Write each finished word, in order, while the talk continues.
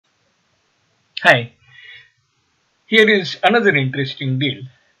Hi, here is another interesting deal.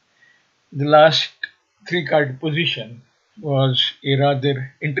 The last three card position was a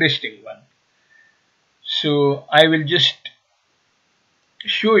rather interesting one. So I will just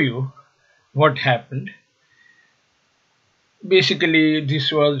show you what happened. Basically,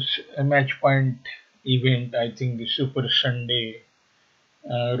 this was a match point event, I think the Super Sunday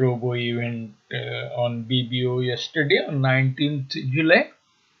Robo event on BBO yesterday on 19th July.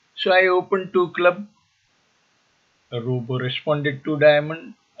 So I opened two club. Robo responded to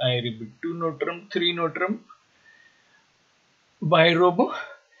diamond. I repeat two no trump, three no trump by Robo,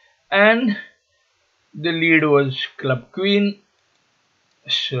 and the lead was club queen.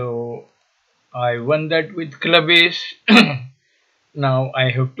 So I won that with club ace. Now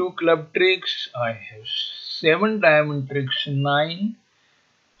I have two club tricks. I have seven diamond tricks, nine.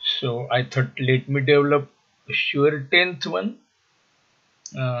 So I thought let me develop a sure 10th one.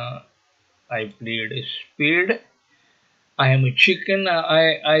 I played a spade. I am a chicken.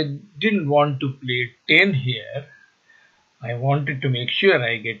 I didn't want to play 10 here. I wanted to make sure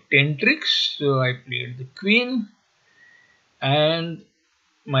I get 10 tricks. So I played the queen and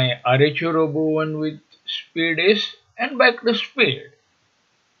my RHO robo won with spade ace and back to spade.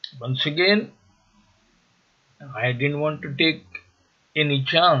 Once again, I didn't want to take any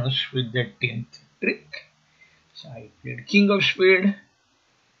chance with that 10th trick. So I played king of spade,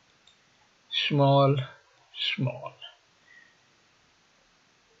 small, small.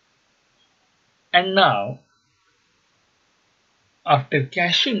 And now, after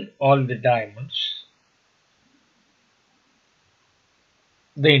cashing all the diamonds,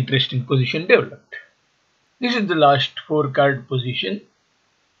 the interesting position developed. This is the last four card position.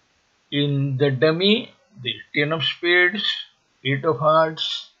 In the dummy, the 10 of spades, 8 of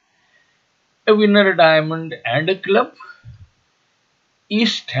hearts, a winner diamond and a club.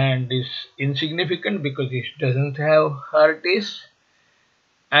 East hand is insignificant because it doesn't have heart ace.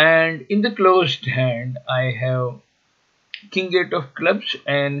 And in the closed hand, I have king 8 of clubs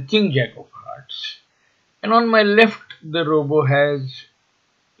and king jack of hearts. And on my left, the robo has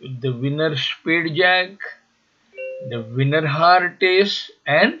the winner spade jack, the winner heart ace,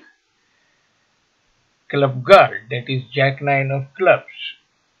 and club guard, that is jack 9 of clubs.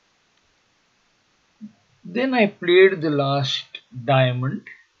 Then I played the last diamond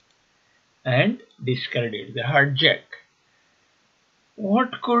and discarded the heart jack.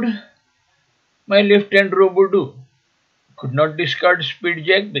 What could my left hand robo do? Could not discard spade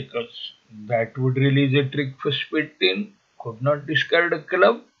jack because that would release a trick for spade 10. Could not discard a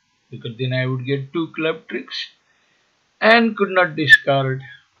club because then I would get two club tricks. And could not discard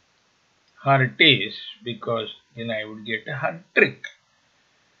heart ace because then I would get a heart trick.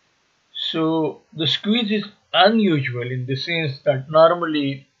 So the squeeze is unusual in the sense that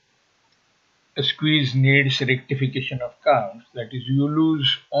normally a squeeze needs rectification of counts. That is, you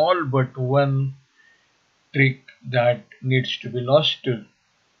lose all but one trick that needs to be lost to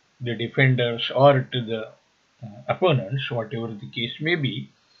the defenders or to the opponents, whatever the case may be.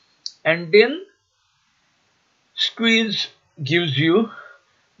 And then squeeze gives you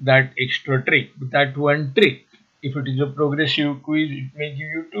that extra trick, that one trick. If it is a progressive quiz, it may give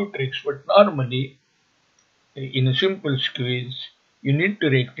you two tricks, but normally in a simple squeeze, you need to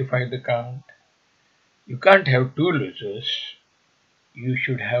rectify the count. You can't have two losers. You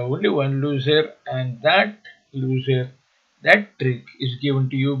should have only one loser, and that loser, that trick is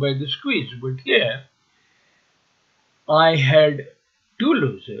given to you by the squeeze. But here, I had two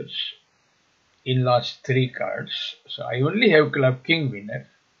losers in last three cards, so I only have club king winner,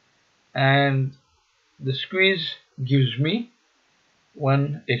 and the squeeze gives me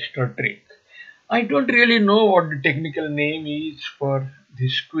one extra trick. I don't really know what the technical name is for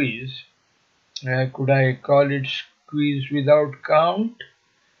this squeeze. Could I call it squeeze without count?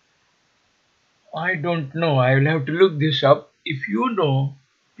 I don't know. I will have to look this up. If you know,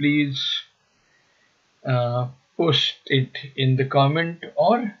 please post it in the comment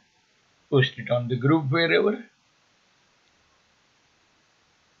or post it on the group wherever.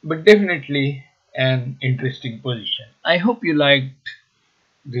 But definitely an interesting position. I hope you liked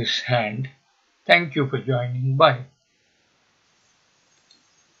this hand. Thank you for joining. Bye.